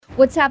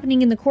what's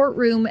happening in the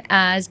courtroom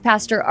as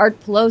Pastor Art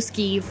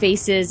Pawlowski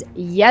faces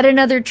yet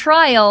another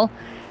trial.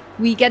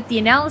 We get the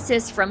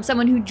analysis from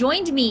someone who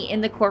joined me in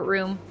the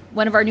courtroom,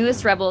 one of our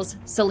newest rebels,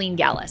 Celine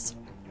Gallus.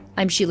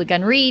 I'm Sheila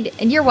Gunn Reid,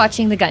 and you're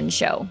watching The Gun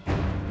Show.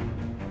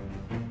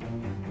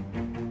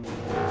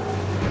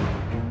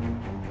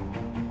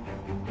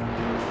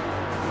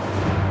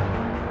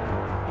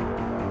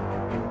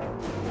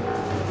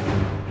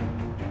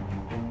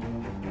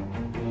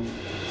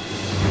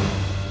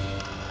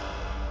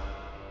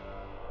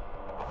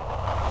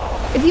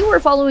 If you were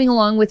following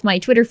along with my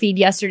Twitter feed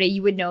yesterday,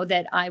 you would know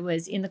that I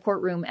was in the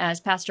courtroom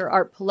as Pastor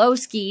Art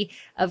Pawlowski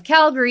of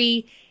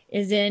Calgary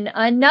is in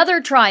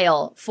another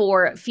trial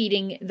for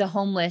feeding the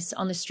homeless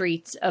on the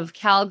streets of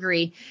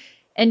Calgary.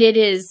 And it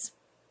is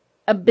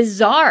a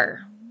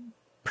bizarre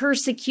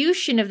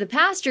persecution of the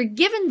pastor,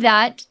 given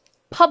that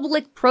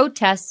public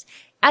protests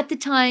at the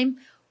time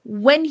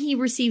when he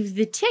received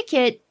the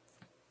ticket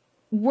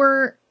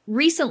were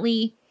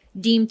recently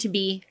deemed to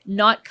be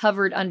not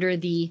covered under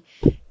the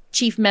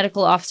Chief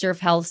Medical Officer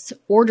of Health's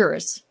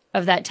orders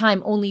of that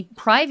time. Only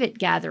private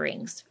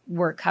gatherings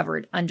were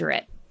covered under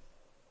it.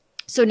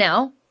 So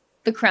now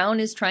the Crown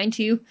is trying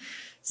to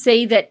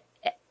say that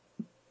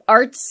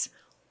Art's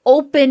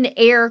open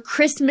air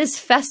Christmas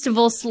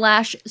festival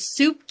 /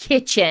 soup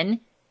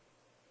kitchen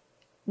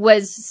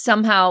was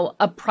somehow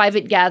a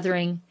private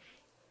gathering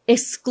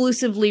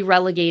exclusively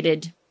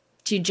relegated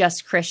to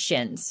just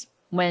Christians,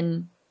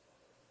 when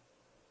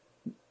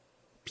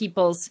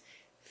people's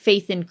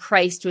faith in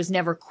Christ was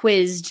never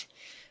quizzed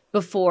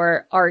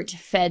before Art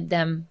fed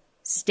them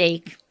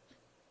steak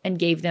and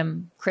gave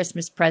them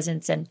Christmas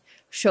presents and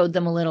showed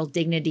them a little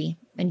dignity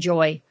and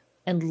joy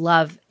and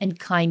love and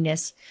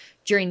kindness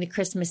during the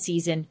Christmas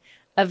season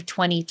of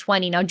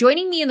 2020. Now,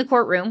 joining me in the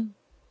courtroom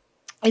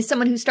is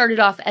someone who started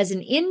off as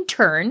an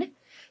intern,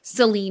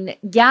 Celine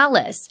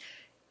Gallus.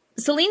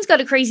 Celine's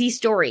got a crazy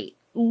story.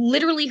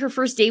 Literally her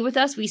first day with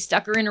us, we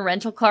stuck her in a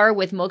rental car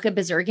with Mocha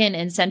Bezirgan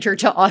and sent her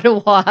to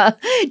Ottawa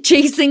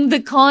chasing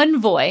the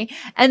convoy.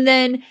 And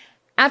then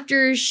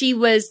after she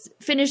was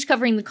finished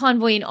covering the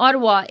convoy in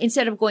Ottawa,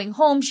 instead of going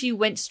home, she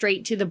went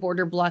straight to the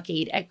border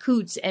blockade at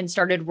Coutts and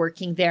started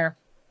working there.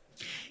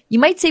 You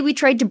might say we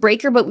tried to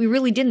break her, but we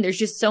really didn't. There's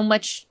just so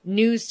much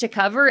news to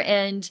cover,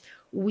 and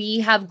we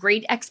have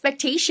great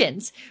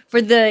expectations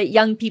for the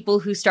young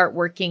people who start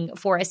working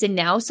for us. And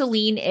now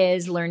Celine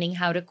is learning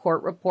how to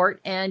court report.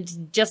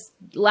 And just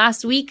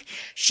last week,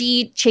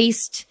 she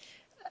chased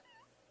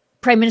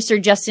Prime Minister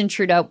Justin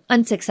Trudeau,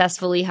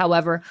 unsuccessfully,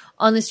 however,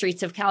 on the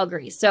streets of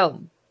Calgary.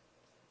 So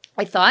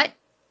I thought,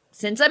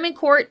 since I'm in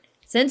court,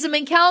 since I'm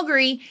in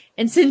Calgary,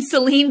 and since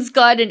Celine's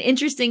got an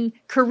interesting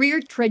career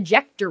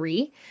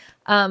trajectory,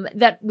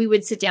 that we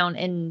would sit down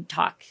and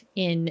talk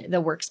in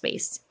the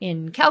workspace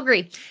in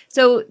Calgary.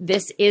 So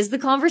this is the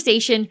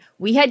conversation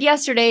we had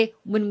yesterday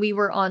when we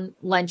were on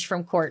lunch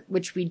from court,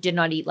 which we did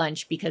not eat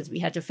lunch because we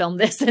had to film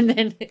this and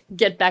then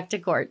get back to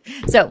court.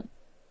 So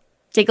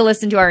take a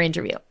listen to our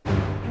interview.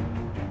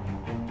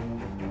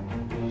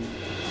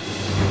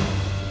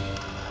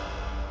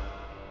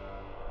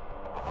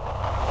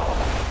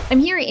 I'm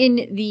here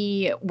in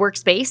the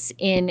workspace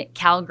in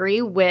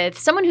Calgary with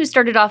someone who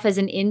started off as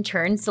an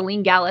intern,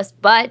 Celine Gallus.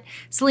 But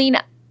Celine,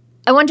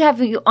 I want to have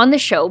you on the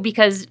show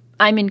because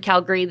I'm in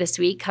Calgary this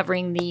week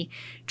covering the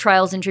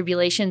trials and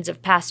tribulations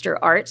of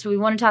Pastor Art. So we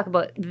want to talk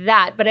about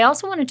that. But I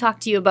also want to talk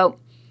to you about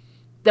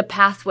the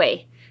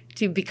pathway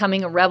to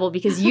becoming a rebel,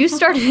 because you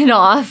started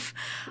off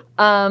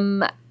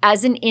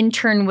as an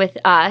intern with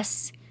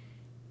us.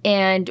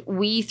 And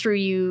we threw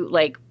you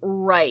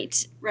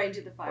right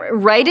into the fire.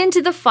 Right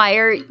into the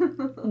fire.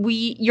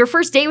 Your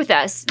first day with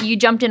us, you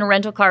jumped in a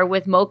rental car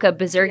with Mocha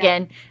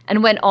Bezirgan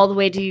and went all the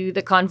way to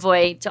the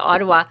convoy to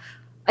Ottawa.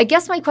 I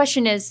guess my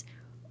question is,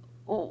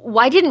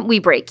 why didn't we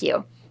break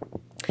you?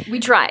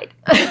 We tried.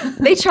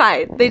 They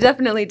tried. They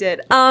definitely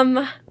did.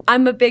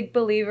 I'm a big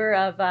believer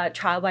of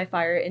trial by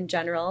fire in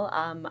general.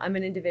 I'm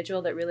an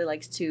individual that really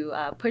likes to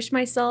push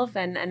myself,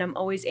 and I'm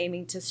always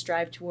aiming to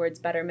strive towards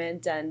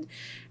betterment. And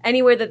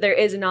anywhere that there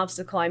is an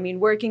obstacle, I mean,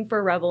 working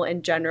for Rebel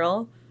in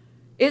general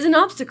is an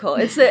obstacle.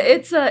 It's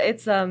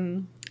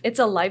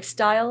a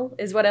lifestyle,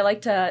 is what I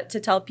like to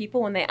tell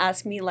people when they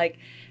ask me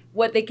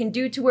what they can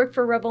do to work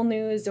for Rebel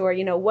News, or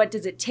what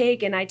does it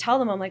take? And I tell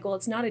them, I'm like, well,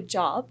 it's not a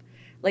job.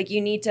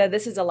 You need to,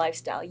 this is a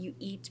lifestyle. You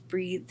eat,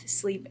 breathe,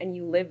 sleep, and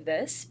you live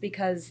this,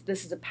 because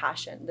this is a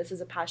passion. This is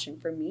a passion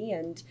for me,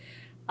 and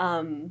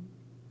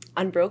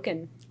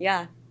unbroken.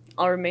 Yeah,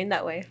 I'll remain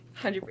that way,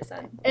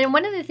 100%. And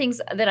one of the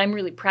things that I'm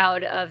really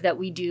proud of that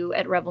we do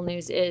at Rebel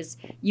News is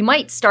you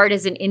might start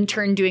as an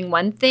intern doing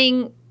one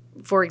thing,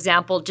 for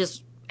example,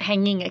 just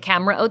hanging a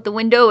camera out the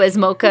window as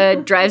Mocha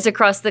drives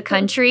across the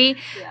country.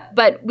 Yeah.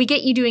 But we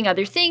get you doing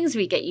other things.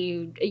 We get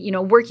you,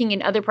 working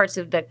in other parts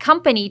of the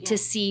company to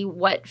see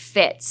what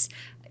fits.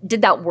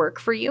 Did that work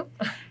for you?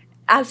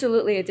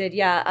 Absolutely, it did.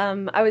 Yeah,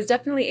 I was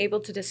definitely able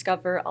to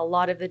discover a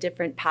lot of the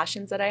different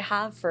passions that I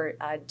have for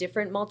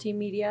different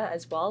multimedia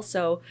as well.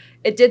 So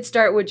it did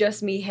start with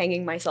just me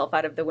hanging myself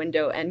out of the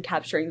window and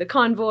capturing the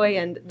convoy,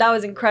 and that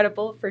was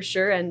incredible for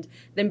sure. And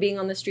then being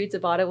on the streets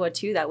of Ottawa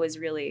too, that was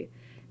really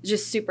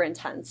just super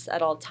intense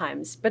at all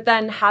times. But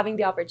then having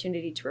the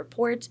opportunity to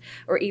report,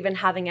 or even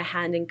having a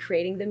hand in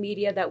creating the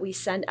media that we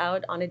send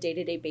out on a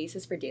day-to-day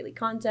basis for daily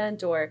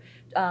content, or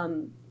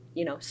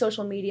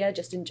social media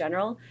just in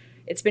general.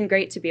 It's been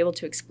great to be able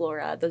to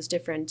explore those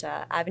different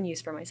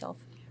avenues for myself.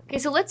 Okay,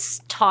 so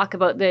let's talk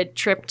about the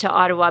trip to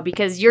Ottawa,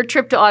 because your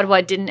trip to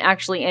Ottawa didn't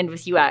actually end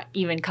with you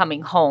even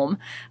coming home.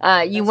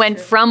 You went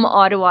from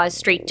Ottawa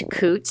straight to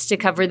Coutts to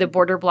cover the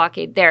border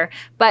blockade there.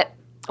 But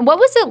what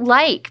was it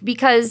like?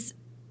 Because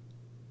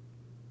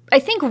I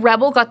think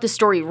Rebel got the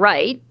story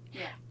right,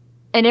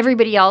 and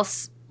everybody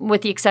else,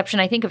 with the exception,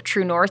 I think, of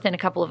True North and a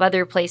couple of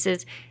other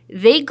places,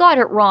 they got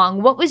it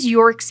wrong. What was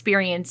your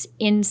experience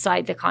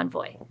inside the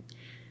convoy?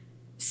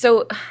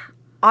 So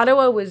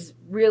Ottawa was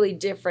really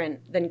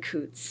different than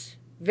Coutts.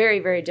 Very,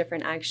 very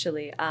different,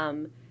 actually.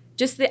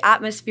 Just the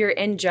atmosphere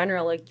in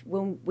general, like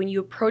when you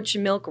approach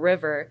Milk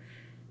River,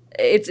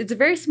 it's a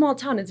very small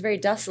town. It's very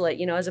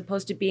desolate, as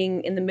opposed to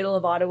being in the middle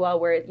of Ottawa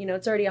where,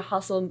 it's already a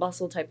hustle and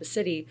bustle type of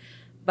city.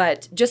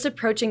 But just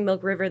approaching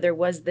Milk River, there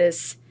was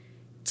this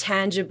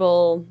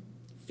tangible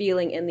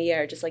feeling in the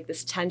air, just like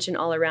this tension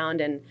all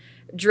around. And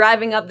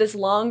driving up this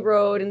long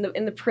road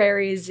in the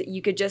prairies,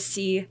 you could just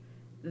see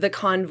the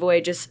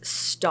convoy just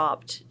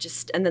stopped,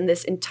 and then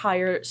this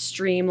entire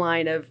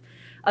streamline of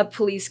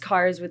police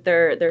cars with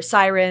their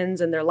sirens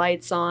and their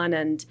lights on.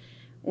 And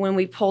when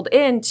we pulled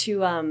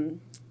into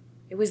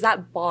it was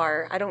that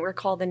bar, I don't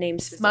recall the name.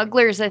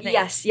 Smugglers, I think.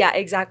 Yes, yeah,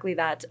 exactly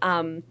that.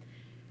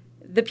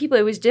 The people,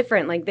 it was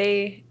different. Like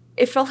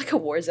it felt like a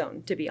war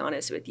zone, to be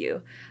honest with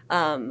you.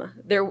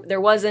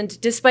 There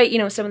wasn't, despite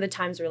some of the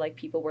times where like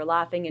people were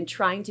laughing and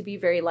trying to be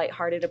very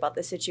lighthearted about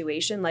the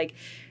situation, like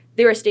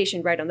they were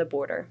stationed right on the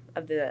border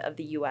of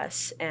the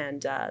U.S.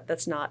 and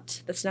that's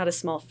not a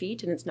small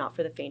feat, and it's not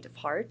for the faint of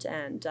heart.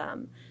 And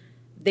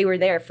they were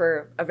there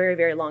for a very,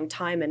 very long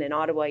time. And in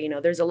Ottawa,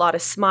 there's a lot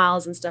of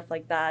smiles and stuff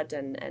like that,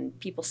 and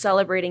people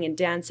celebrating and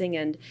dancing.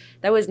 And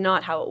that was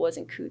not how it was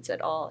in Coutts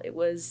at all. It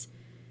was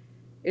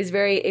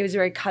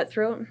very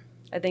cutthroat.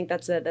 I think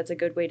that's a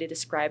good way to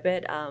describe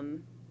it.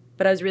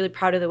 But I was really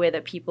proud of the way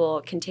that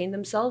people contained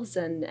themselves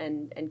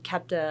and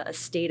kept a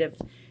state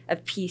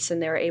of peace,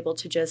 and they were able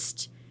to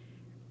just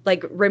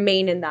like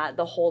remain in that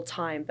the whole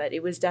time. But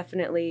it was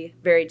definitely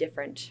very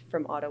different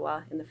from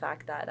Ottawa in the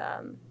fact that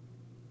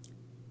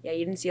you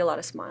didn't see a lot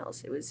of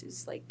smiles. It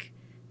was like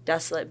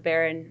desolate,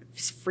 barren,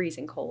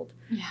 freezing cold,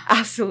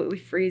 absolutely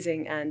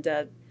freezing. And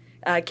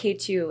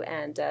K2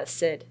 and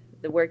Sid,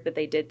 the work that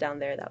they did down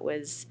there, that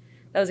was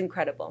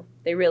incredible.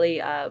 They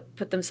really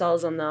put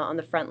themselves on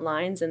the front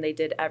lines, and they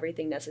did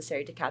everything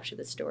necessary to capture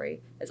the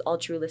story as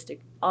altruistically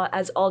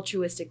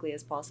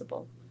as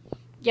possible.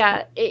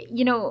 Yeah,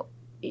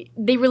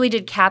 they really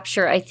did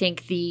capture, I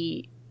think,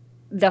 the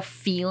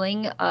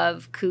feeling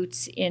of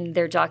Coutts in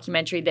their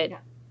documentary that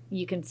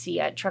you can see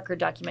at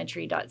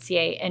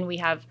truckerdocumentary.ca. And we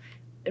have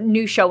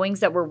new showings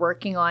that we're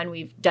working on.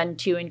 We've done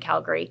 2 in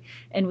Calgary,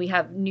 and we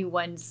have new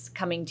ones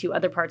coming to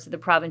other parts of the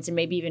province and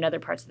maybe even other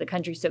parts of the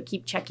country. So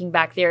keep checking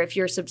back there. If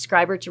you're a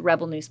subscriber to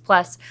Rebel News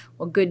Plus,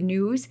 well, good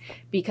news,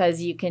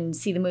 because you can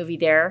see the movie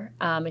there.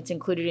 It's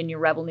included in your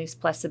Rebel News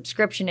Plus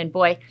subscription. And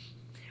boy,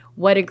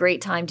 what a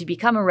great time to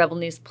become a Rebel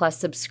News Plus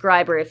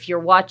subscriber. If you're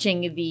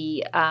watching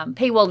the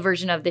paywalled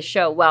version of the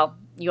show, well,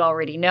 you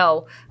already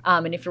know.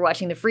 And if you're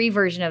watching the free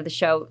version of the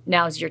show,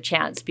 now's your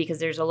chance, because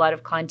there's a lot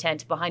of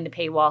content behind the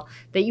paywall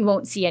that you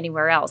won't see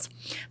anywhere else.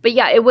 But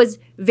yeah, it was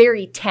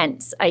very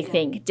tense, I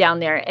think, down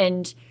there.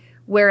 And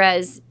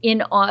whereas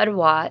in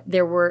Ottawa,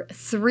 there were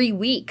 3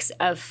 weeks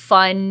of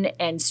fun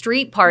and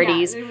street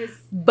parties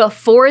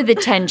before the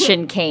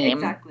tension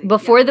came,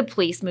 before the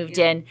police moved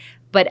in.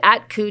 But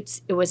at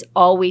Coutts, it was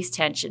always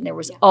tension. There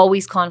was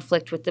always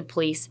conflict with the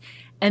police.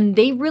 And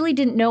they really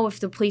didn't know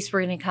if the police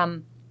were going to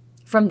come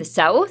from the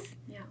south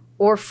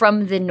or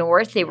from the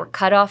north. They were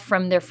cut off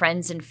from their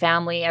friends and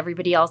family.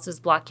 Everybody else was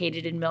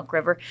blockaded in Milk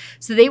River.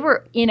 So they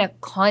were in a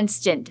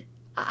constant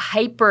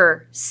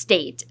hyper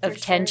state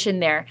of tension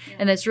there. Yeah.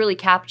 And that's really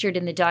captured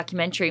in the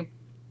documentary.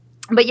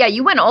 But yeah,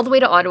 you went all the way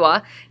to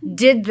Ottawa,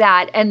 did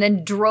that, and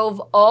then drove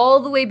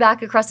all the way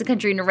back across the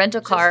country in a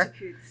rental car.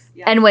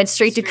 And went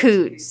straight to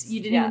Coutts.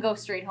 You didn't even go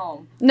straight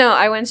home. No,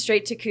 I went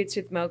straight to Coutts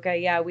with Mocha.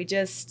 Yeah, we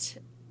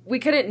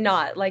couldn't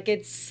not. Like,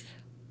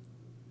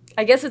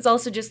 I guess it's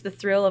also just the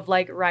thrill of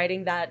like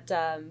riding that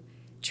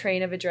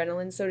train of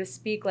adrenaline, so to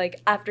speak.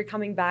 Like after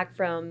coming back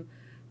from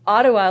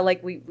Ottawa,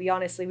 like we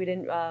honestly, we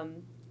didn't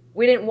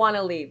want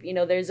to leave.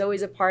 There's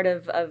always a part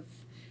of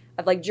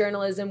like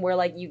journalism where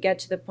like you get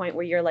to the point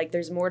where you're like,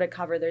 there's more to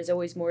cover, there's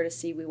always more to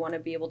see, we want to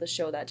be able to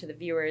show that to the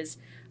viewers.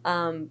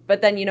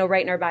 But then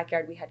right in our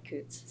backyard we had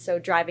Coutts, so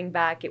driving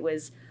back it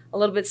was a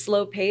little bit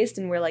slow paced,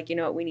 and we're like,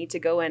 we need to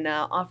go and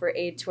offer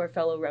aid to our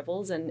fellow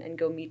rebels and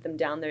go meet them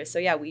down there. So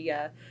yeah,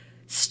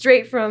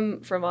 straight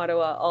from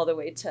Ottawa all the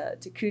way to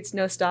Coutts,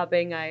 no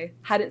stopping. I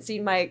hadn't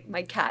seen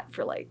my cat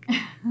for like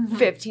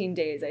 15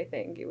 days, I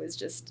think. It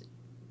was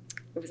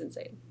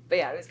insane. But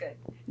yeah, it was good.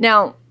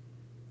 Now,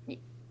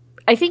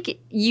 I think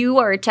you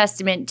are a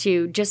testament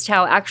to just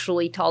how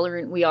actually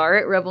tolerant we are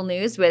at Rebel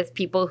News with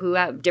people who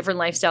have different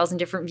lifestyles and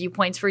different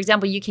viewpoints. For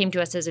example, you came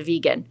to us as a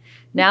vegan.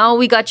 Now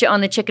we got you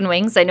on the chicken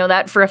wings. I know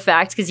that for a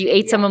fact because you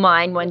ate some of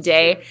mine one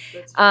day.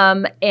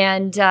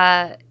 And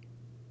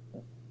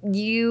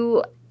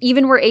you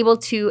even were able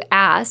to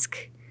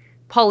ask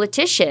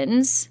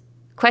politicians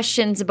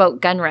questions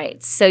about gun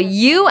rights. So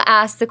you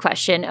asked the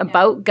question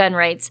about gun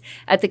rights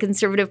at the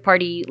Conservative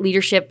Party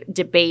leadership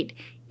debate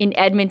in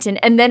Edmonton,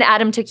 and then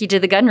Adam took you to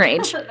the gun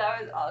range. That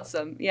was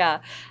awesome. Yeah.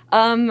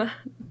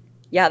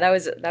 That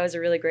was a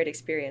really great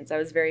experience. That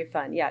was very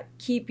fun. Yeah.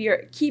 Keep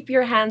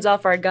your hands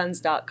off our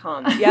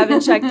guns.com. If you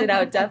haven't checked it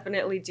out,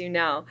 definitely do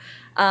now.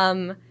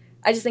 I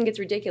just think it's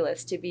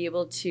ridiculous to be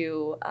able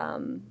to,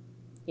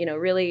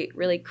 really,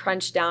 really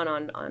crunch down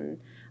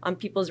on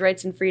people's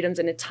rights and freedoms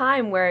in a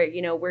time where,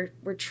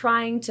 we're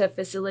trying to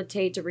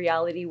facilitate a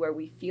reality where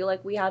we feel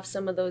like we have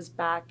some of those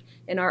back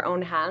in our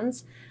own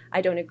hands. I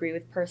don't agree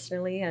with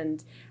personally,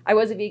 and I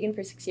was a vegan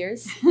for 6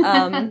 years.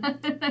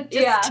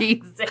 Just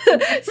teasing.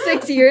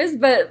 6 years,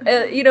 but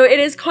it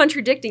is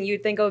contradicting.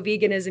 You'd think,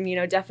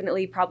 veganism,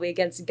 definitely probably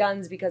against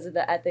guns because of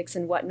the ethics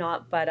and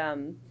whatnot, but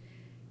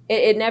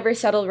it never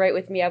settled right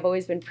with me. I've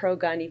always been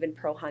pro-gun, even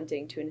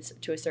pro-hunting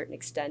to a certain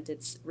extent.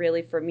 It's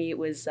really, for me, it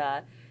was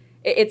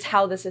it's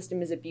how the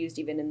system is abused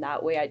even in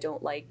that way. I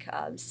don't like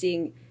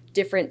seeing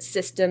different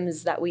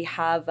systems that we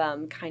have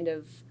kind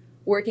of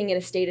working in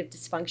a state of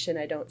dysfunction.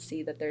 I don't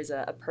see that there's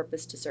a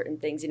purpose to certain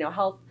things.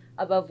 Health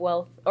above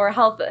wealth, or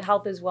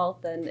health is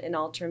wealth in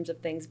all terms of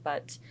things,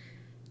 but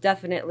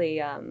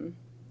definitely,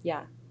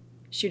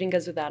 shooting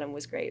guns with Adam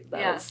was great.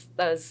 That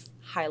was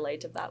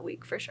highlight of that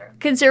week for sure.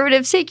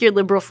 Conservatives, take your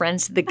Liberal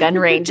friends to the gun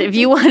range. If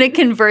you want to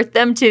convert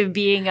them to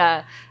being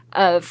a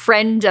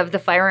friend of the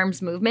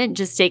firearms movement,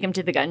 just take them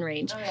to the gun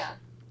range. Oh yeah,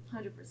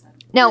 100%.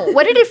 Now,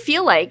 what did it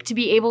feel like to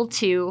be able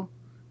to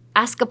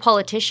ask a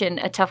politician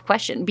a tough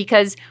question?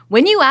 Because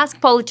when you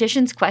ask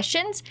politicians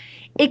questions,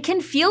 it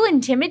can feel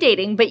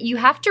intimidating, but you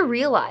have to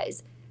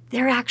realize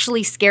they're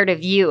actually scared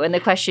of you and the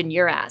question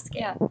you're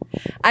asking. Yeah.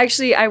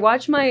 Actually, I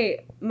watched my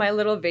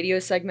little video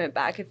segment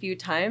back a few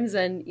times,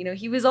 and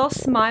he was all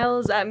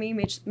smiles at me,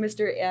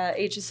 Mr.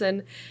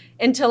 Aitchison,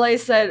 until I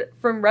said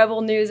from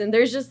Rebel News, and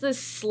there's just this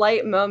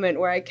slight moment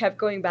where I kept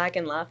going back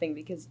and laughing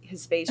because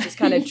his face just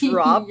kind of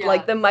dropped,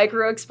 like the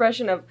micro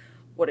expression of,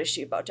 what is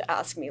she about to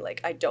ask me?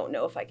 Like, I don't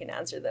know if I can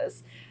answer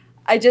this.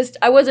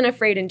 I wasn't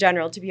afraid in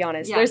general, to be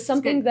honest. There's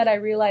something that I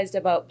realized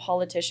about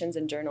politicians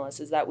and journalists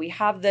is that we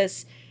have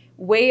this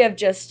way of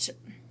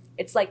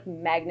it's like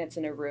magnets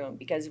in a room,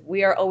 because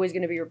we are always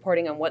going to be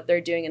reporting on what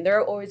they're doing, and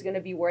they're always going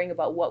to be worrying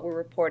about what we're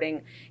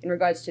reporting in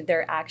regards to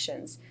their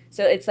actions.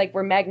 So it's like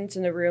we're magnets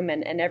in the room,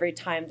 and every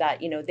time that,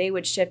 they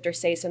would shift or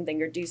say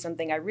something or do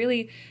something,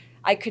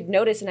 I could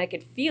notice and I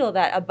could feel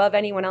that above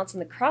anyone else in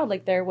the crowd,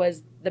 like there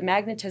was the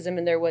magnetism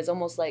and there was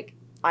almost like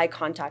eye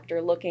contact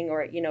or looking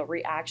or,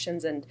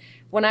 reactions. And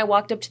when I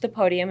walked up to the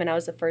podium and I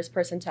was the first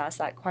person to ask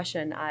that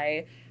question,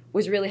 I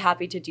was really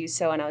happy to do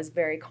so, and I was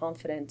very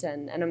confident,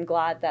 and I'm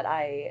glad that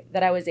I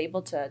was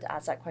able to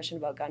ask that question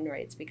about gun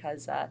rights,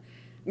 because at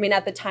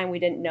the time we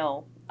didn't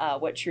know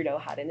what Trudeau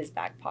had in his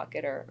back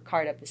pocket or a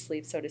card up his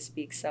sleeve, so to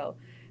speak. So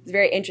it was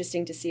very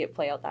interesting to see it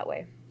play out that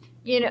way.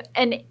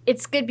 And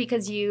it's good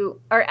because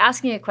you are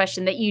asking a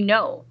question that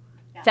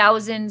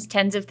thousands,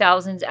 tens of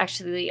thousands,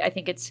 actually, I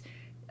think it's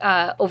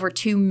over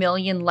 2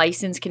 million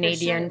licensed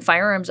Canadian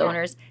firearms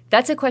owners.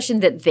 That's a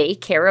question that they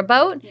care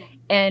about. Yeah.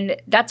 And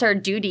that's our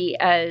duty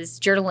as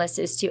journalists,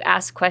 is to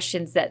ask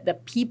questions that the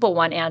people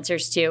want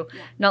answers to,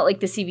 not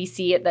like the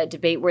CBC at that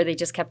debate where they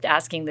just kept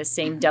asking the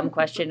same dumb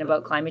question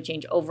about climate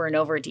change over and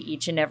over to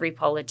each and every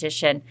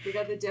politician. We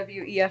got the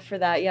WEF for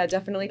that. Yeah,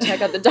 definitely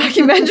check out the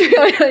documentary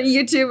on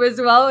YouTube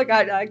as well. I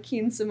got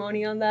Keen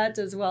Simone on that,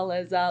 as well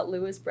as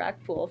Lewis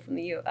Brackpool from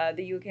the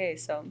UK.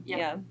 So,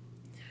 yeah.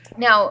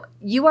 Now,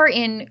 you are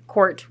in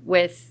court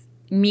with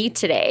me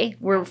today.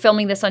 We're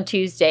filming this on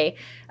Tuesday.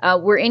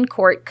 We're in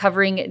court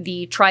covering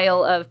the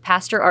trial of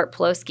Pastor Art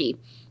Pawlowski.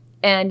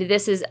 And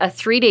this is a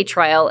 3-day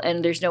trial,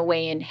 and there's no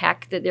way in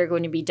heck that they're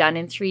going to be done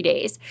in 3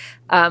 days,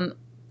 on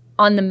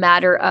the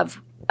matter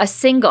of a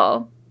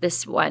single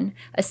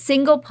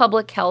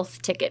public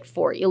health ticket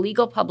for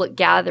illegal public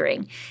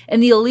gathering.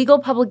 And the illegal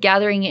public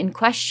gathering in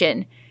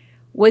question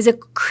was a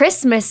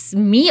Christmas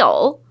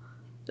meal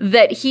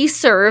that he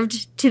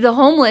served to the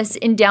homeless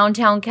in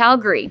downtown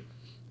Calgary.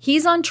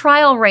 He's on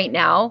trial right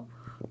now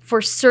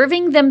for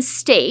serving them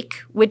steak,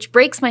 which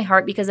breaks my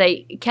heart because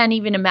I can't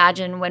even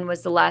imagine when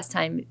was the last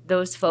time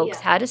those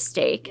folks had a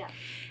steak. Yeah.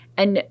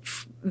 And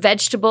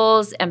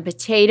vegetables and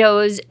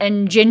potatoes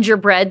and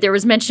gingerbread. There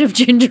was mention of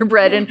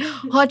gingerbread and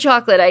hot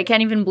chocolate. I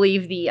can't even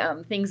believe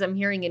the things I'm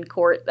hearing in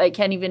court. I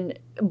can't even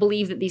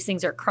believe that these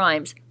things are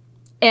crimes.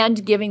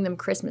 And giving them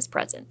Christmas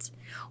presents,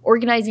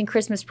 organizing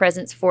Christmas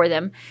presents for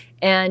them.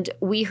 And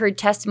we heard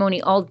testimony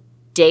all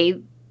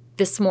day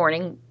this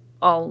morning,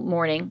 all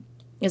morning.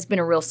 It's been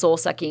a real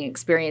soul-sucking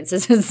experience.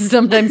 This is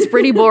sometimes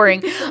pretty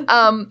boring.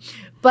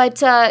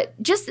 But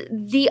just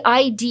the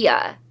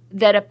idea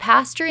that a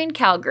pastor in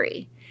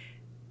Calgary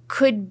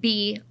could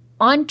be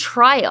on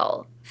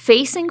trial,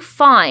 facing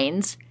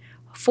fines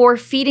for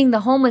feeding the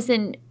homeless.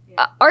 And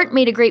Art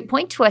made a great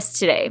point to us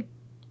today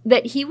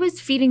that he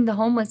was feeding the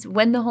homeless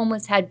when the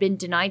homeless had been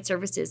denied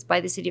services by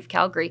the city of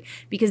Calgary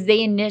because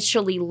they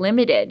initially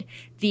limited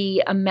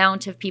the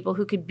amount of people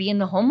who could be in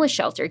the homeless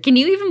shelter. Can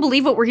you even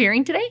believe what we're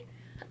hearing today?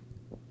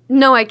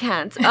 No, I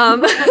can't. It's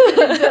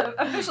an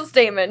official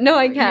statement. No,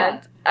 I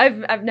can't.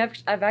 Yeah.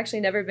 I've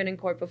actually never been in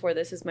court before.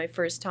 This is my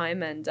first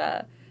time, and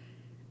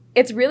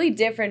it's really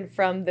different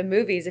from the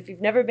movies. If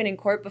you've never been in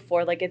court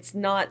before, like it's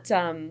not.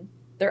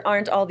 There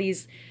aren't all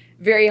these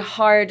very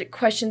hard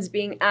questions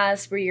being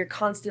asked where you're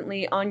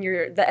constantly on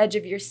the edge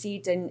of your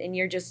seat and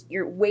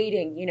you're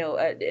waiting.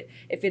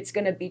 If it's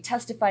going to be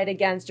testified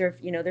against or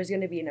if there's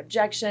going to be an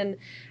objection.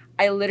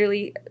 I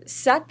literally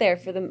sat there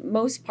for the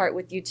most part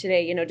with you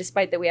today,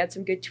 despite that we had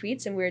some good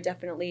tweets and we were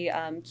definitely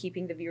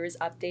keeping the viewers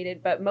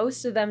updated. But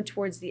most of them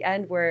towards the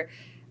end were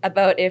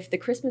about if the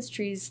Christmas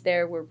trees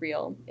there were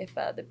real, if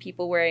the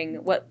people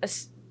wearing what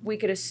we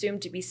could assume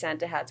to be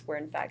Santa hats were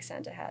in fact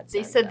Santa hats.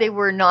 They said they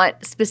were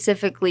not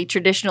specifically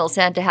traditional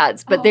Santa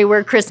hats, but they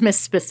were Christmas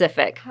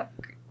specific.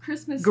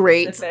 Christmas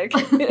Great.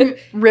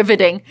 specific.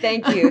 Riveting.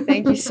 Thank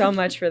you so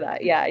much for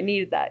that. Yeah, I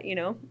needed that,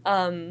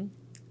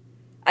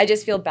 I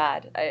just feel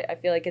bad. I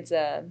feel like it's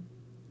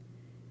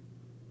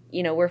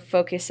we're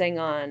focusing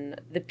on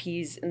the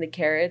peas and the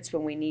carrots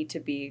when we need to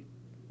be,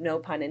 no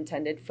pun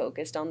intended,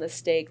 focused on the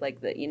steak.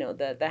 Like the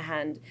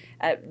hand.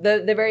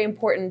 The very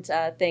important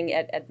thing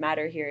at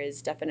matter here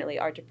is definitely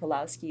Artur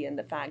Pawlowski and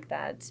the fact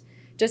that,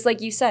 just like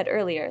you said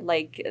earlier,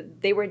 like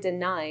they were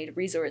denied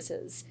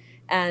resources.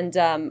 And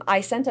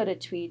I sent out a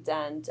tweet,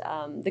 and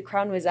the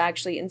Crown was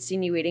actually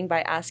insinuating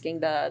by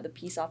asking the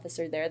peace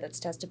officer there that's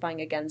testifying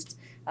against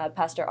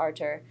Pastor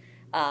Artur,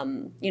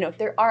 if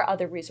there are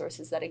other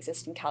resources that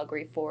exist in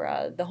Calgary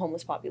for the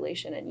homeless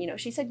population.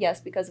 And, she said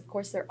yes, because of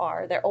course there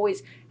are. There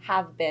always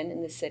have been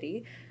in the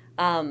city.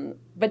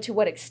 But to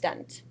what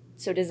extent?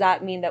 So does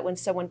that mean that when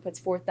someone puts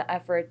forth the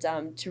effort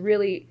to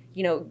really,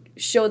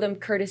 show them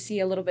courtesy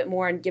a little bit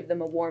more and give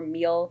them a warm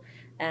meal,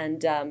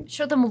 and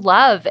show them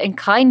love and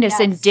kindness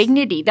and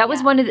dignity. That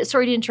was one of the,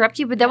 sorry to interrupt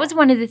you, but that was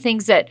one of the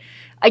things that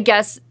I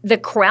guess the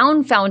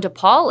Crown found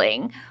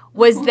appalling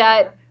was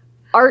that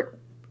Art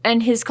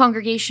and his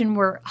congregation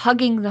were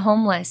hugging the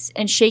homeless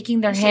and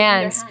shaking their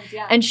hands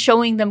and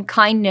showing them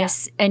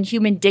kindness and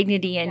human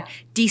dignity and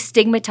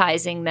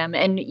destigmatizing them.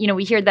 And,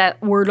 we hear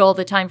that word all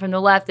the time from the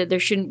left that there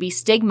shouldn't be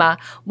stigma.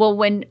 Well,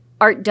 when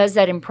Art does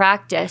that in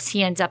practice,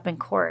 he ends up in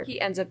court. He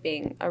ends up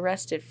being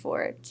arrested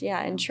for it,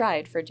 and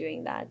tried for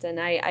doing that. And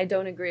I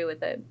don't agree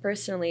with it.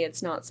 Personally,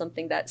 it's not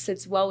something that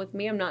sits well with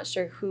me. I'm not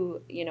sure who,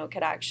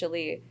 could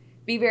actually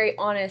be very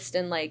honest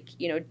and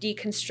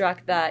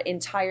deconstruct the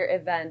entire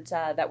event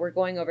that we're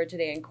going over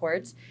today in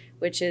court,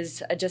 which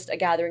is just a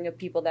gathering of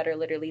people that are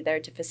literally there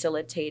to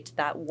facilitate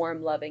that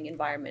warm, loving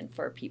environment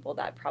for people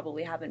that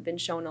probably haven't been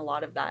shown a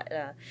lot of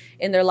that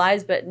in their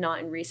lives, but not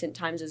in recent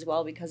times as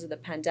well because of the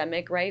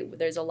pandemic, right?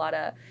 There's a lot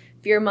of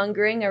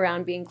fear-mongering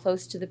around being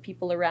close to the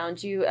people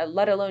around you,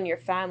 let alone your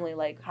family.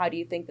 Like, how do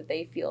you think that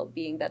they feel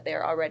being that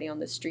they're already on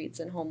the streets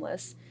and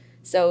homeless?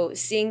 So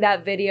seeing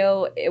that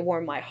video, it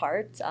warmed my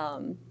heart.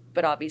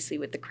 But obviously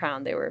with the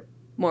Crown, they were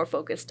more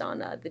focused on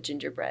the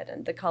gingerbread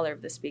and the color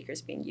of the speakers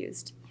being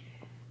used.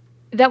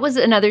 That was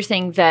another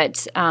thing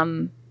that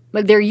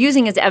they're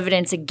using as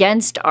evidence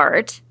against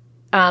Art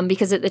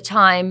because at the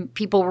time,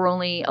 people were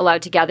only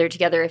allowed to gather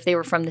together if they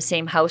were from the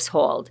same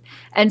household.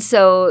 And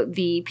so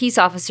the peace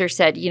officer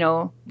said,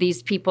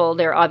 these people,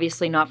 they're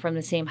obviously not from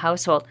the same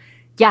household.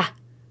 Yeah,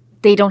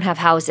 they don't have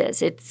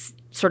houses. It's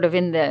sort of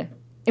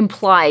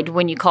implied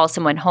when you call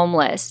someone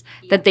homeless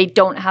that they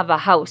don't have a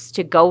house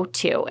to go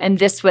to. And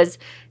this was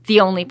the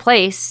only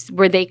place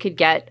where they could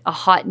get a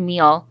hot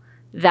meal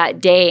that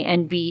day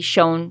and be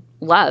shown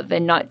love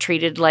and not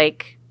treated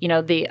like,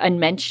 the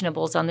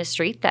unmentionables on the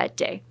street that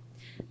day.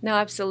 No,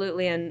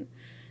 absolutely. And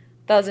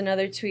that was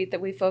another tweet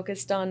that we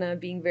focused on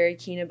being very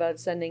keen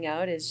about sending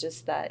out, is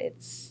just that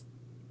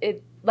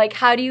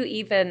how do you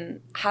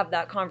even have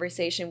that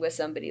conversation with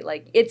somebody?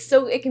 Like, it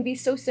can be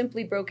so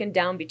simply broken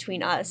down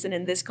between us and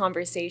in this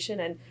conversation.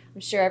 And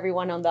I'm sure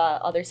everyone on the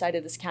other side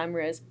of this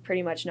camera is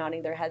pretty much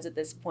nodding their heads at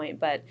this point,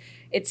 but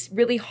it's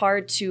really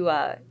hard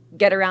to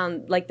get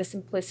around like the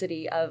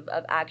simplicity of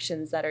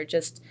actions that are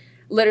just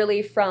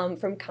literally from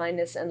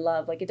kindness and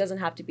love. Like, it doesn't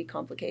have to be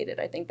complicated.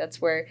 I think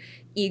that's where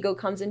ego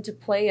comes into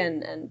play,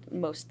 and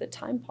most of the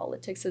time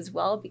politics as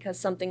well, because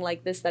something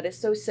like this that is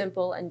so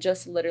simple and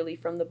just literally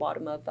from the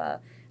bottom of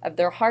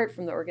their heart,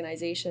 from the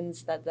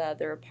organizations that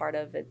they're a part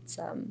of, it's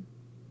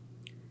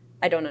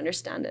I don't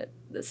understand it.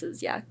 This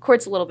is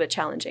court's a little bit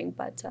challenging,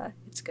 but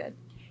it's good.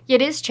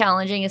 It is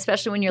challenging,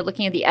 especially when you're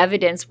looking at the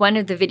evidence. One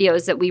of the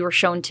videos that we were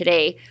shown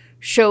today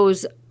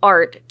shows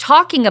Art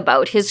talking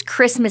about his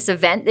Christmas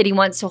event that he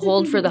wants to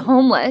hold for the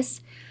homeless.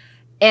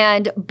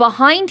 And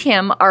behind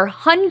him are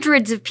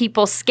hundreds of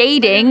people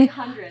skating,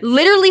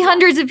 literally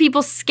hundreds of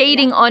people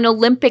skating on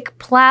Olympic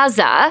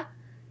Plaza.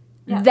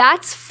 Yeah.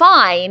 That's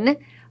fine.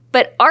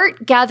 But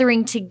art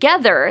gathering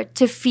together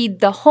to feed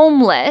the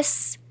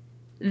homeless,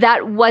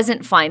 that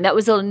wasn't fine. That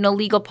was an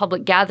illegal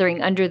public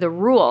gathering under the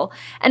rule.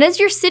 And as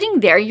you're sitting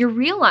there, you're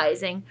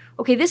realizing,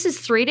 okay, this is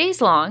 3 days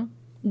long.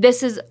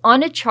 This is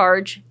on a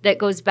charge that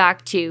goes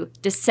back to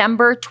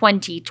December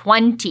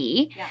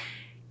 2020. Yeah.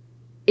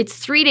 It's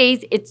 3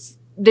 days.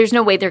 There's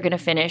no way they're going to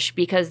finish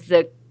because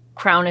the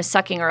Crown is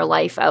sucking our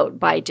life out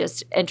by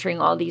just entering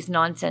all these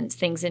nonsense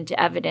things into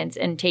evidence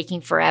and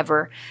taking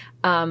forever.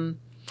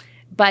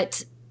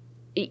 But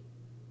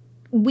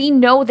we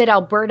know that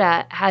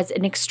Alberta has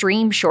an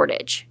extreme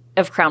shortage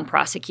of Crown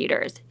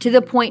prosecutors to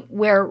the point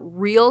where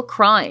real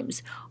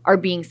crimes are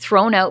being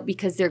thrown out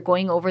because they're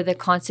going over the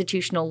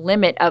constitutional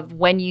limit of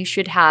when you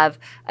should have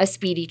a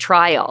speedy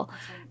trial.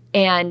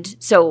 And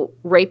so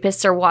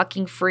rapists are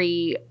walking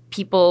free.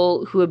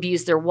 People who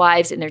abuse their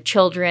wives and their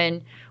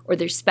children or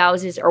their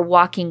spouses are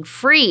walking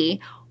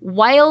free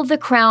while the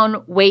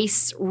Crown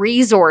wastes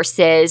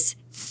resources.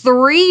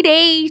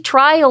 3-day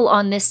trial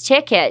on this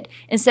ticket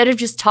instead of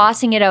just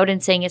tossing it out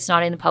and saying it's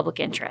not in the public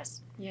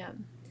interest. Yeah.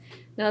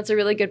 No, that's a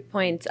really good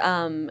point.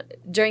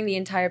 During the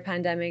entire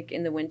pandemic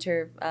in the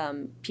winter,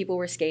 people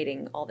were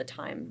skating all the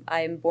time.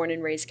 I'm born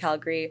and raised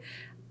Calgary.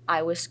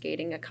 I was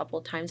skating a couple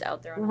of times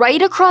out there.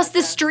 Right across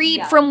the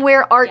street from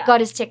where Art got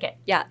his ticket.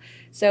 Yeah.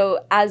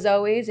 So as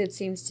always, it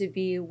seems to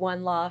be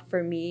one law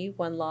for me,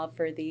 one law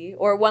for thee,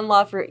 or one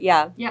law for,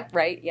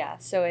 right? Yeah.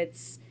 So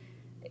it's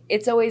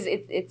always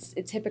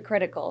it's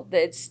hypocritical.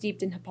 That it's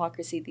steeped in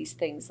hypocrisy, these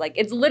things. Like,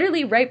 it's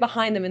literally right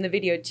behind them in the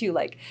video too,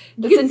 like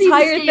this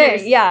entire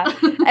thing. Yeah.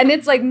 And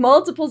it's like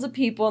multiples of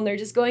people and they're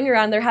just going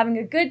around, they're having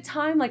a good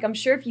time. Like, I'm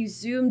sure if you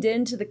zoomed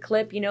into the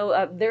clip,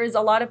 there is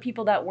a lot of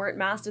people that weren't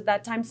masked at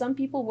that time. Some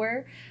people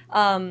were,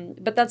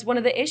 but that's one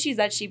of the issues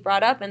that she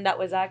brought up and that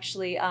was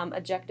actually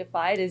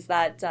objectified, is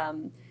that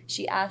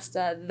she asked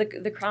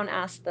the Crown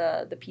asked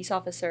the peace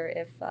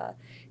officer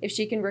if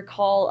she can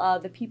recall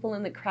the people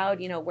in the crowd,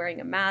 wearing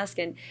a mask,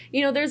 and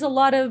there's a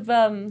lot of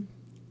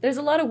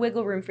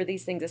wiggle room for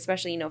these things,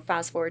 especially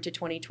fast forward to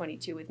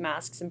 2022 with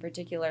masks in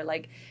particular.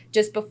 Like,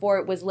 just before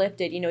it was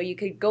lifted, you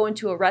could go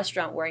into a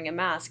restaurant wearing a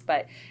mask,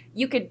 but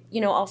you could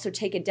also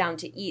take it down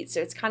to eat.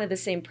 So it's kind of the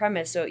same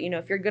premise. So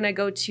if you're gonna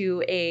go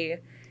to a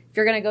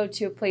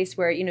place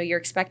where, you're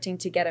expecting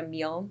to get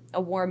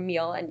a warm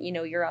meal, and,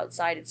 you're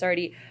outside, it's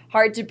already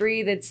hard to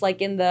breathe. It's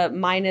like in the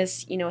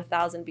minus,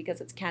 1,000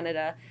 because it's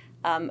Canada.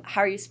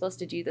 How are you supposed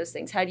to do those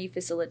things? How do you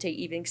facilitate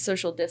even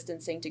social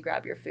distancing to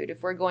grab your food?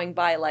 If we're going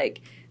by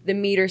like the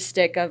meter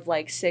stick of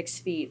like 6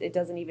 feet, it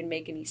doesn't even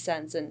make any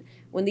sense. And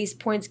when these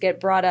points get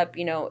brought up,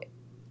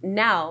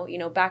 now,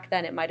 back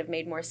then it might have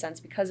made more sense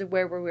because of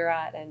where we were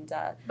at. And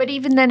but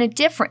even then it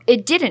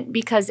didn't,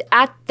 because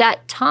at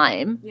that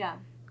time,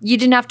 you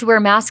didn't have to wear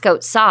a mask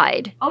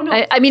outside. Oh,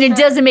 no. I mean, It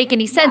doesn't make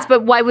any sense,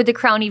 but why would the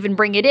Crown even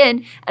bring it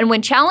in? And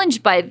when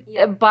challenged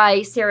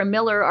by Sarah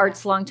Miller,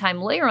 Art's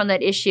longtime lawyer on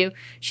that issue,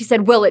 she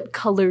said, well, it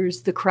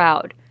colors the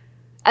crowd.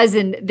 As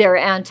in, they're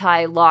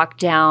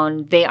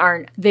anti-lockdown. They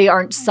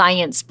aren't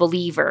science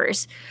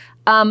believers.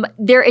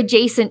 They're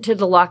adjacent to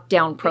the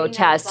lockdown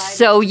protests.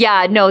 So,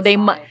 they're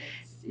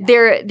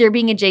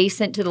being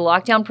adjacent to the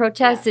lockdown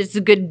protests. Yeah. It's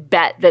a good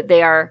bet that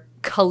they are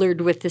colored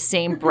with the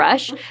same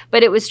brush,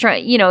 but it was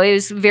it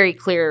was very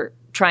clear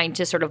trying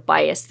to sort of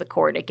bias the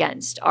court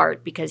against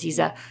Art because he's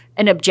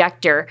an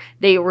objector.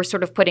 They were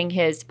sort of putting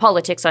his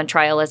politics on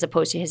trial as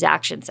opposed to his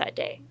actions that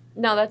day.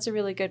 No, that's a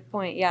really good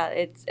point. Yeah,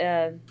 it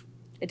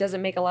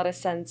doesn't make a lot of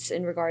sense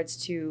in regards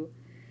to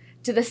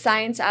the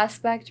science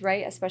aspect,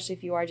 right? Especially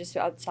if you are just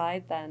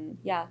outside, then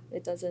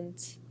it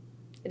doesn't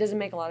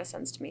make a lot of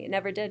sense to me. It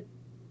never did.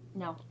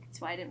 No. That's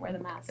why I didn't wear the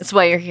mask. That's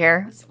why you're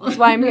here. That's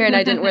why I'm here and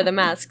I didn't wear the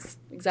masks.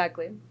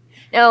 Exactly.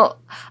 Now,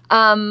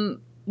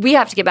 we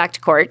have to get back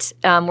to court.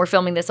 We're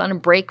filming this on a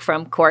break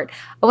from court.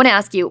 I want to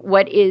ask you,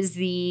 what is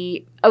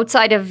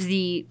outside of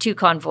the two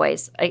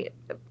convoys, I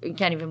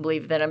can't even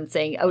believe that I'm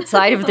saying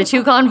outside of the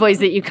two convoys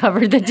that you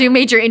covered, the two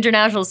major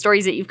international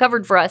stories that you've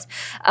covered for us,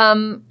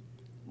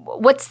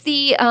 what's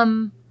the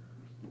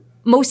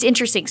most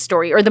interesting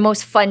story or the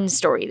most fun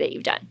story that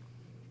you've done?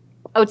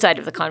 Outside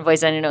of the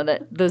convoys, I know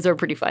that those are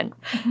pretty fun.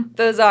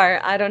 Those are.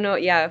 I don't know.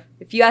 Yeah.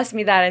 If you asked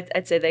me that,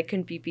 I'd say they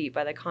couldn't be beat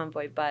by the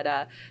convoy. But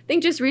I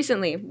think just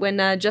recently when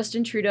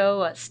Justin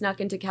Trudeau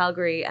snuck into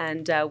Calgary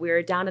and we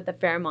were down at the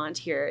Fairmont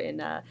here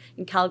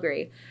in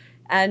Calgary.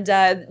 And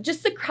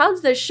just the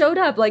crowds that showed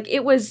up, like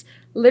it was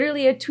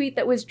literally a tweet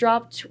that was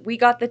dropped. We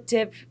got the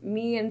tip.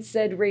 Me and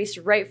Sid raced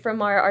right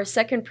from our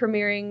second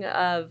premiering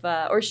of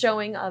or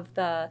showing of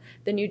the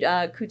new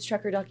Coots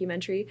Trucker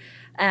documentary.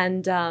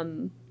 And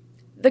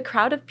the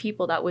crowd of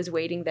people that was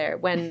waiting there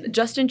when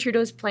Justin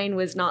Trudeau's plane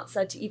was not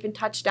set to even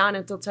touch down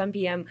until 10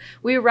 p.m.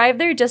 We arrived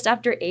there just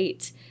after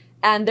 8.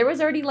 And there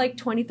was already like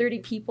 20, 30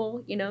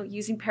 people,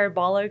 using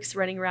parabolics,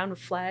 running around with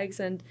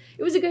flags. And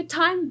it was a good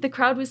time. The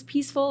crowd was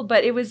peaceful,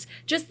 but it was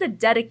just the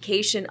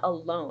dedication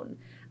alone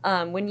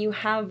when you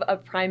have a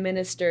prime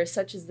minister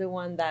such as the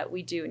one that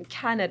we do in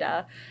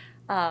Canada,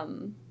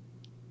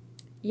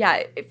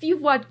 if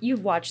you've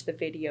watched the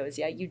videos,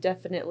 you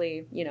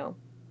definitely,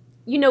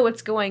 you know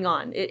what's going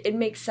on. It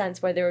makes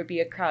sense why there would be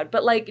a crowd,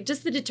 but like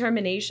just the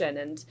determination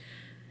and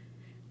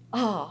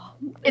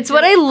it's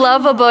what I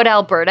love about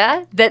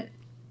Alberta, that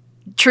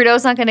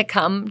Trudeau's not going to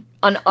come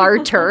on our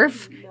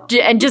turf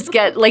and just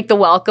get like the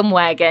welcome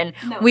wagon.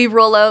 No. We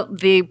roll out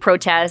the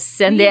protests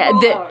and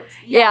and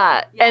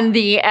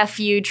the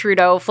FU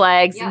Trudeau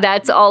flags. Yeah.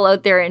 That's all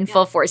out there in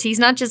full force. He's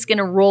not just going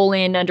to roll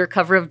in under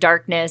cover of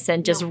darkness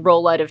and just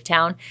roll out of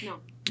town. No.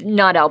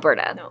 Not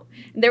Alberta. No.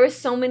 There was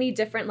so many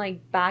different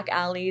like back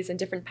alleys and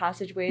different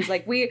passageways.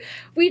 Like we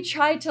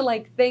tried to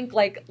like think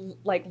like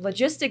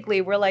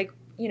logistically, we're like,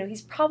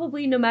 he's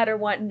probably no matter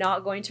what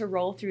not going to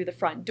roll through the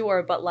front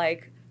door, but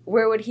like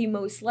where would he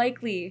most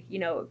likely,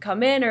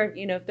 come in? Or,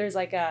 if there's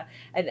like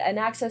an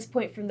access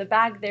point from the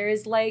back, there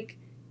is like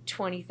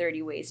 20,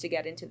 30 ways to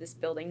get into this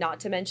building, not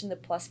to mention the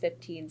plus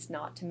 15s,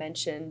 not to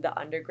mention the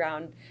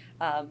underground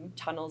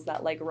tunnels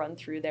that like run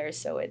through there.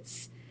 So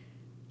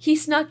he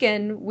snuck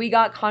in. We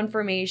got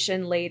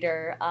confirmation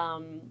later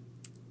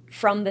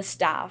from the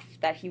staff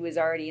that he was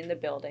already in the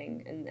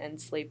building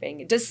and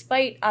sleeping,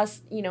 despite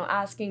us,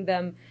 asking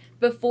them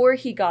before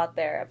he got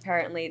there.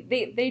 Apparently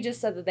they just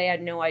said that they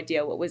had no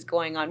idea what was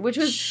going on, which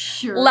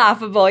was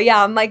laughable.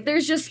 Yeah, I'm like,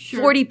 there's just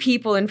 40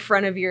 people in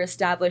front of your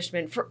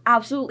establishment for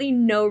absolutely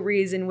no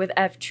reason with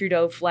F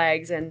Trudeau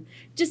flags and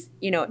just,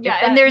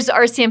 and there's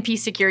RCMP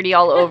security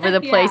all over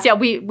the place.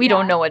 We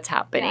don't know what's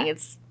happening. Yeah.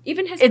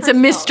 It's a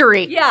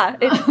mystery. Yeah,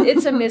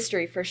 it's a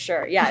mystery for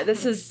sure. Yeah,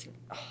 this is,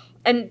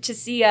 and to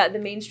see the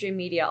mainstream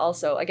media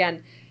also,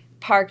 again,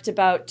 parked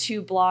about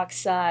 2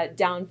 blocks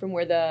down from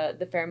where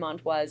the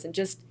Fairmont was, and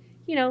just,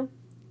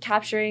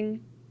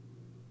 capturing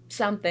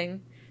some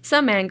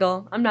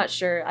angle. I'm not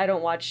sure. I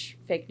don't watch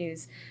fake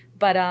news.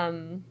 But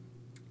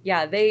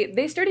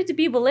they started to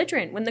be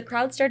belligerent when the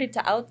crowd started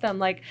to out them.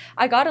 Like,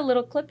 I got a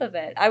little clip of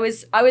it. I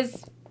was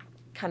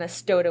kind of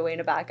stowed away in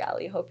a back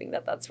alley, hoping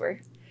that that's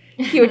where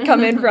he would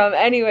come in from.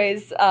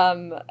 Anyways,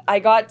 I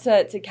got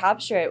to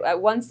capture it.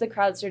 Once the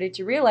crowd started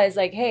to realize,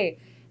 like, hey,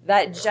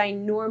 that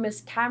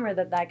ginormous camera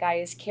that guy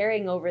is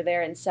carrying over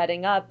there and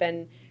setting up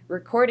and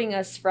recording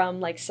us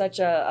from like such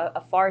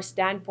a far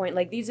standpoint,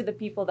 like these are the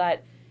people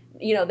that,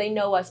 they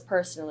know us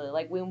personally.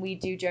 Like when we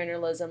do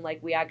journalism,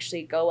 like we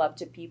actually go up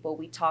to people,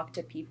 we talk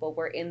to people,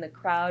 we're in the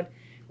crowd,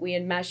 we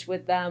enmesh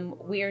with them.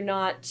 We are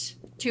not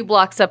 2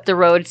 blocks up the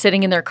road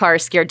sitting in their car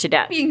scared to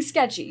death. Being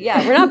sketchy.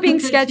 Yeah, we're not being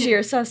sketchy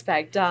or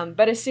suspect.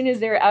 But as soon as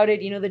they were outed,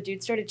 the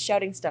dude started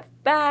shouting stuff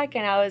back,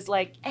 and I was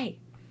like, hey,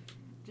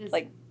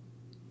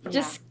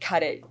 just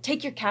cut it.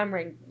 Take your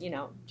camera and,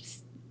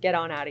 just get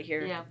on out of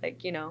here. Yeah.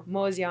 Like,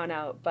 mosey on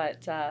out.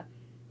 But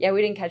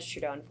we didn't catch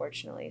Trudeau,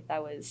 unfortunately.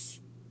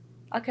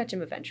 I'll catch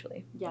him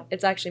eventually. Yeah.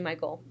 It's actually my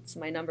goal. It's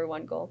my number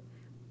 1 goal.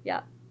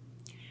 Yeah.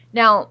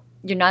 Now,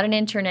 you're not an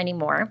intern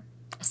anymore.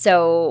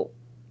 So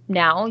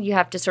now you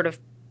have to sort of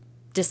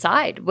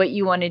decide what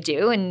you want to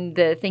do and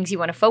the things you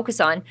want to focus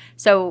on.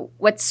 So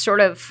what's sort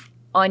of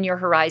on your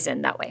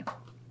horizon that way,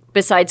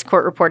 besides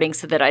court reporting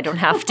so that I don't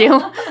have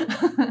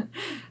to?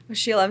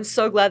 Sheila, I'm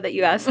so glad that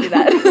you asked me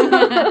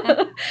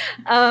that.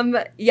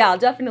 I'll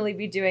definitely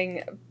be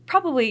doing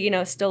probably,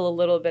 still a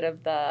little bit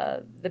of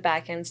the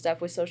back end stuff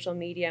with social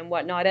media and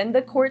whatnot, and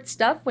the court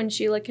stuff when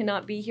Sheila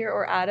cannot be here,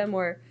 or Adam,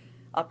 or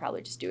I'll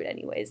probably just do it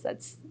anyways.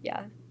 It's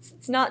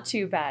not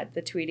too bad.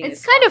 The tweeting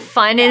is kind of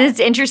fun, and it's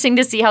interesting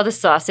to see how the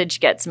sausage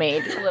gets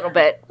made a little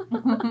bit.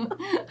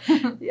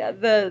 Yeah,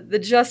 the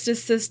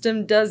justice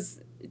system does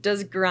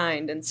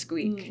grind and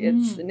squeak.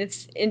 Mm-hmm.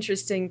 It's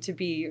interesting to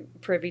be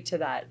privy to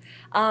that.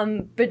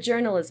 But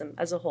journalism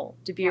as a whole,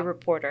 to be a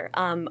reporter,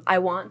 I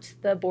want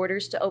the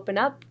borders to open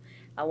up.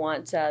 I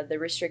want the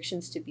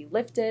restrictions to be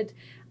lifted.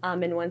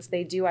 And once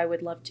they do, I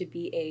would love to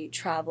be a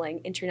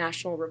traveling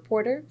international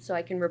reporter, so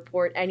I can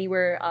report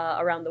anywhere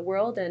around the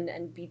world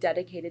and be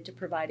dedicated to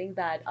providing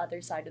that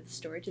other side of the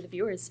story to the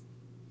viewers.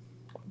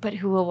 But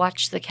who will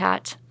watch the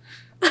cat?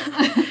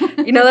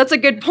 That's a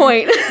good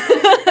point.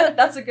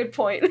 That's a good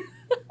point.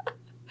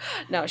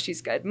 No,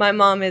 she's good. My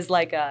mom is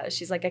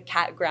she's like a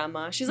cat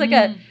grandma. She's like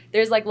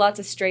there's like lots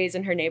of strays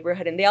in her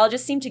neighborhood, and they all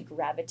just seem to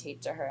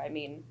gravitate to her. I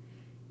mean,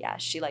 yeah,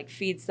 she like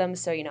feeds them.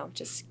 So,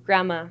 just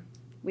grandma,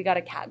 we got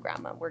a cat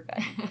grandma. We're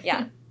good.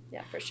 Yeah.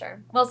 Yeah, for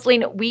sure. Well,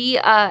 Celine, we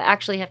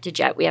actually have to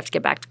jet. We have to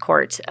get back to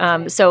court.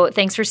 So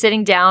thanks for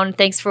sitting down.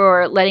 Thanks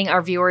for letting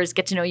our viewers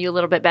get to know you a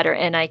little bit better.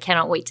 And I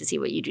cannot wait to see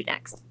what you do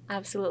next.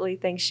 Absolutely.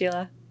 Thanks,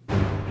 Sheila.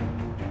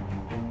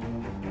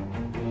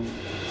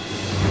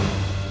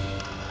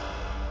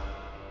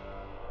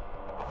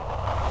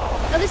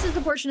 Now, this is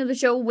the portion of the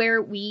show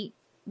where we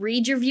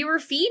read your viewer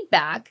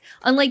feedback.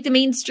 Unlike the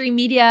mainstream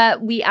media,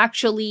 we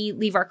actually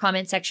leave our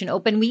comment section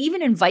open. We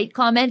even invite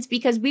comments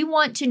because we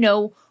want to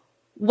know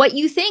what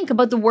you think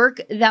about the work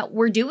that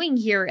we're doing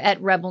here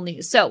at Rebel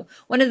News. So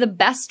one of the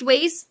best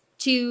ways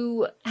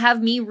to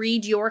have me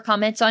read your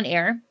comments on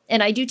air,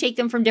 and I do take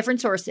them from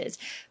different sources,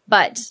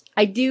 but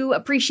I do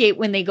appreciate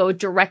when they go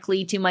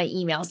directly to my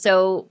email.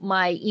 So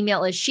my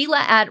email is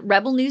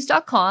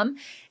sheila@rebelnews.com.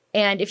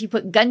 And if you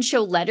put Gun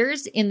Show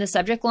Letters in the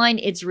subject line,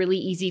 it's really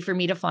easy for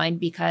me to find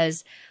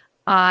because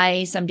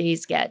I some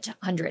days get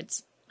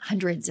hundreds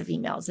of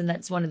emails, and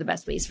that's one of the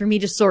best ways for me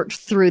to sort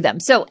through them.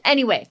 So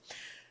anyway,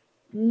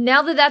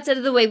 now that that's out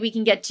of the way, we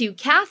can get to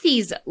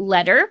Kathy's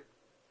letter.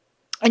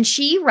 And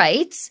she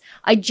writes,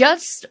 I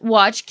just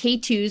watched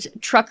K2's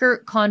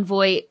Trucker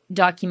Convoy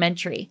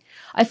documentary.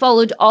 I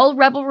followed all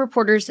Rebel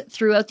reporters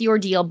throughout the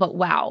ordeal, but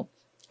wow.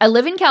 I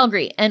live in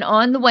Calgary, and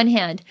on the one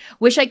hand,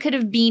 wish I could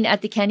have been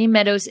at the Canyon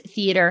Meadows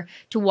Theatre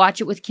to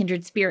watch it with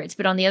kindred spirits,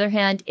 but on the other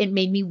hand, it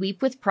made me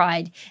weep with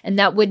pride, and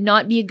that would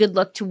not be a good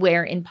look to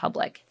wear in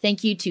public.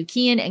 Thank you to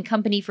Kian and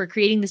company for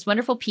creating this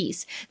wonderful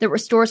piece that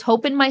restores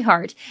hope in my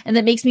heart, and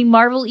that makes me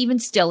marvel even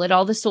still at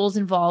all the souls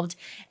involved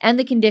and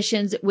the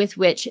conditions with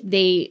which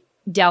they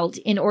dealt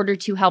in order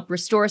to help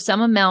restore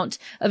some amount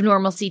of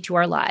normalcy to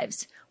our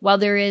lives. While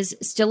there is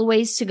still a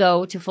ways to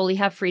go to fully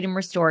have freedom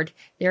restored,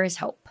 there is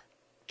hope.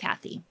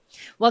 Kathy.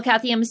 Well,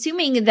 Kathy, I'm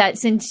assuming that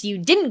since you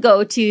didn't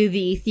go to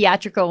the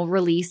theatrical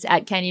release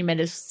at Canyon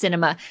Meadows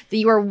Cinema, that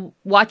you are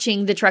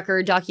watching the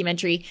Trucker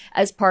documentary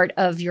as part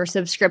of your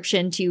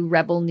subscription to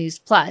Rebel News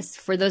Plus.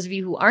 For those of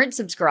you who aren't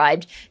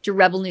subscribed to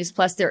Rebel News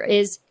Plus, there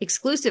is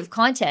exclusive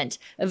content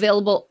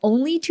available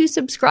only to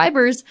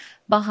subscribers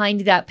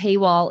behind that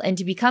paywall. And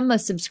to become a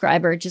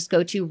subscriber, just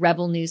go to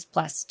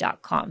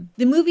rebelnewsplus.com.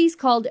 The movie's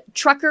called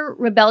Trucker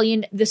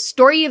Rebellion, The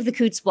Story of the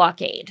Coutts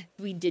Blockade.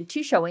 We did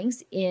 2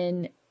 showings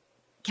in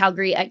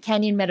Calgary at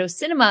Canyon Meadows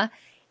Cinema,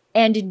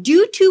 and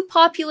due to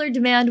popular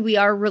demand, we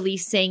are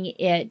releasing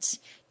it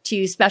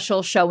to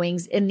special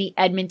showings in the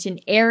Edmonton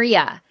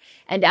area.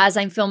 And as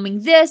I'm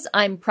filming this,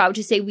 I'm proud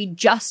to say we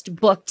just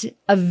booked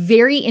a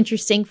very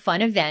interesting,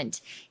 fun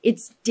event.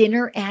 It's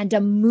dinner and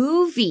a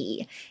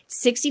movie.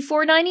 It's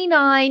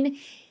 $64.99.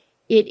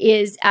 It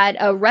is at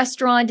a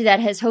restaurant that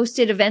has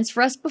hosted events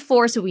for us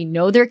before, so we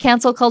know they're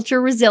cancel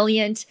culture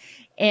resilient.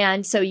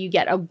 And so you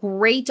get a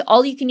great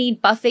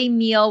all-you-can-eat buffet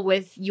meal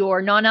with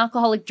your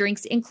non-alcoholic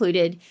drinks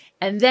included.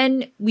 And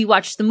then we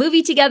watch the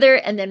movie together,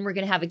 and then we're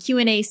going to have a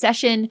Q&A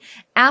session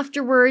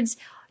afterwards.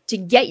 To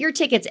get your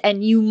tickets,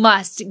 and you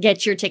must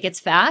get your tickets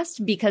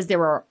fast because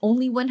there are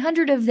only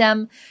 100 of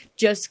them,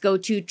 just go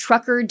to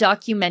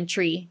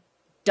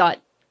truckerdocumentary.com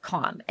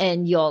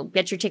and you'll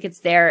get your tickets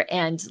there.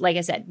 And like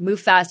I said, move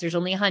fast. There's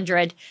only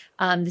 100.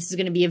 This is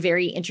going to be a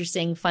very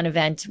interesting, fun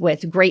event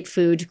with great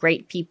food,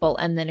 great people,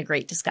 and then a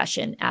great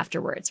discussion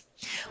afterwards.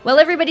 Well,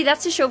 everybody,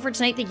 that's the show for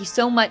tonight. Thank you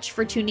so much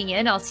for tuning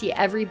in. I'll see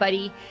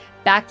everybody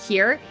back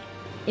here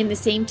in the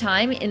same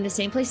time, in the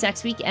same place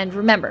next week. And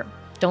remember,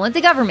 don't let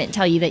the government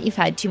tell you that you've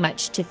had too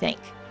much to think.